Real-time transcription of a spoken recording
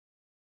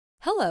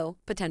Hello,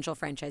 potential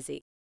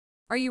franchisee.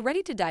 Are you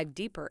ready to dive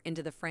deeper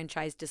into the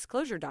franchise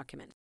disclosure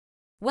document?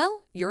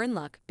 Well, you're in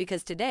luck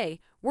because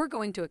today we're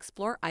going to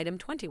explore item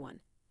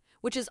 21,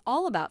 which is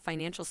all about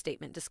financial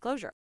statement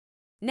disclosure.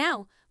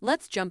 Now,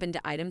 let's jump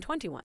into item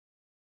 21.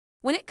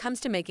 When it comes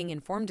to making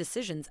informed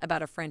decisions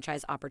about a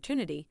franchise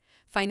opportunity,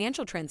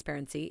 financial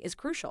transparency is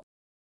crucial.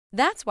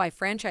 That's why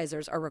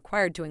franchisors are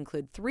required to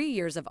include 3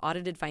 years of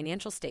audited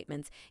financial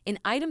statements in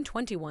item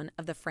 21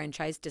 of the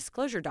franchise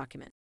disclosure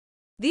document.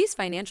 These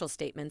financial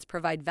statements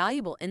provide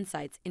valuable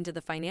insights into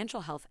the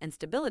financial health and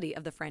stability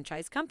of the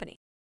franchise company.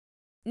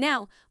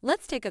 Now,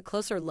 let's take a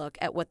closer look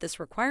at what this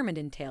requirement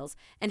entails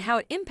and how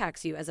it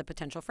impacts you as a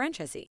potential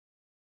franchisee.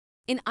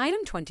 In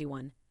item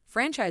 21,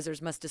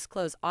 franchisors must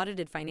disclose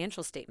audited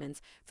financial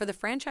statements for the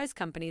franchise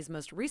company's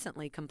most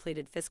recently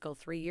completed fiscal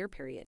 3-year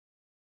period.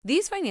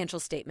 These financial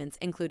statements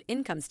include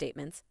income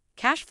statements,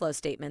 cash flow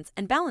statements,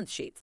 and balance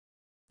sheets.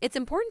 It's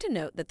important to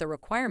note that the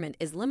requirement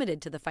is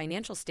limited to the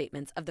financial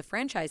statements of the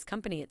franchise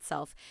company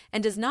itself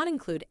and does not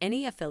include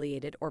any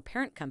affiliated or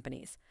parent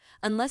companies,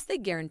 unless they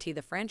guarantee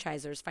the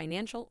franchisor's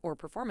financial or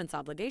performance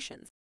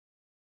obligations.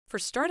 For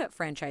startup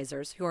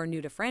franchisors who are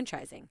new to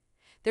franchising,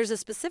 there's a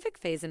specific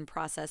phase and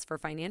process for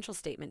financial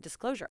statement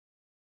disclosure.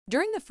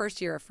 During the first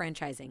year of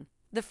franchising,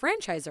 the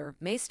franchisor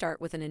may start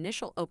with an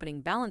initial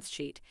opening balance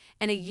sheet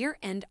and a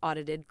year-end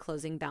audited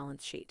closing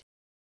balance sheet.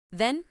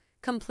 Then,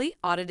 complete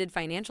audited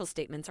financial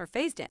statements are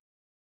phased in.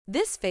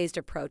 This phased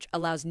approach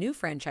allows new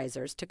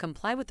franchisors to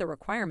comply with the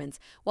requirements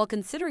while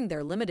considering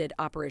their limited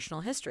operational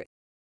history.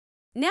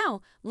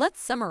 Now, let's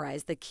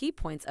summarize the key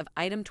points of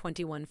Item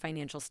 21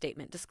 financial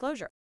statement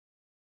disclosure.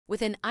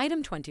 Within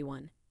Item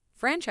 21,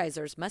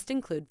 franchisors must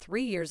include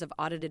 3 years of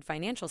audited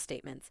financial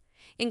statements,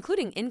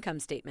 including income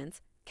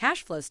statements,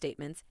 cash flow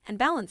statements, and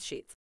balance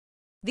sheets.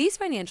 These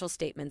financial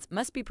statements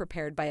must be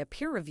prepared by a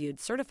peer-reviewed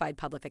certified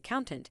public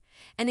accountant,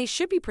 and they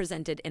should be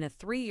presented in a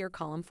 3-year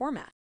column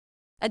format.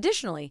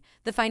 Additionally,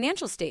 the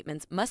financial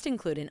statements must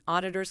include an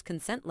auditor's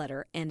consent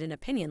letter and an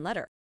opinion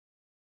letter.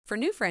 For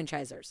new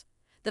franchisors,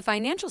 the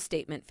financial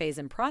statement phase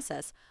and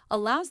process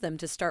allows them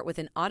to start with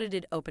an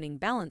audited opening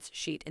balance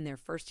sheet in their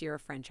first year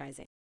of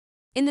franchising.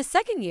 In the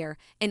second year,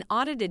 an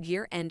audited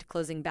year-end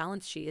closing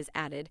balance sheet is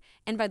added,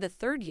 and by the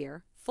third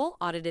year, full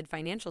audited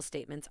financial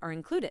statements are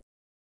included.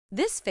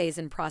 This phase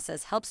and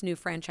process helps new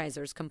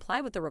franchisors comply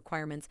with the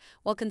requirements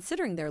while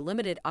considering their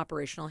limited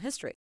operational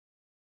history.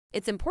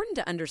 It's important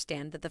to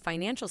understand that the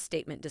financial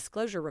statement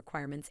disclosure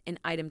requirements in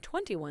Item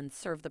 21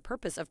 serve the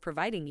purpose of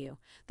providing you,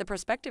 the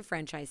prospective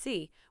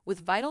franchisee,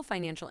 with vital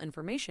financial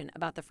information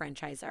about the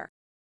franchisor.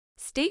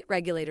 State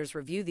regulators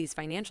review these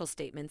financial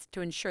statements to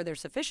ensure their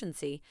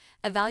sufficiency,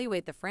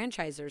 evaluate the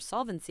franchisor's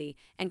solvency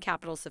and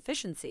capital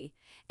sufficiency,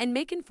 and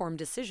make informed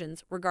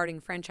decisions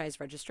regarding franchise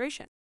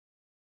registration.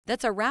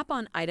 That's a wrap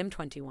on Item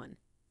 21.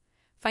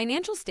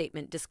 Financial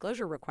Statement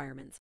Disclosure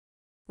Requirements.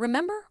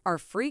 Remember, our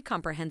free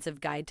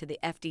comprehensive guide to the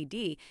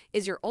FDD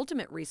is your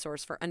ultimate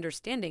resource for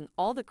understanding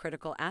all the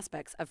critical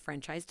aspects of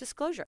franchise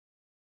disclosure.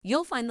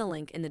 You'll find the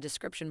link in the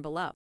description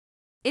below.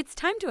 It's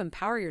time to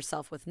empower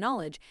yourself with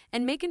knowledge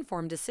and make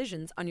informed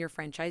decisions on your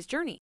franchise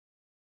journey.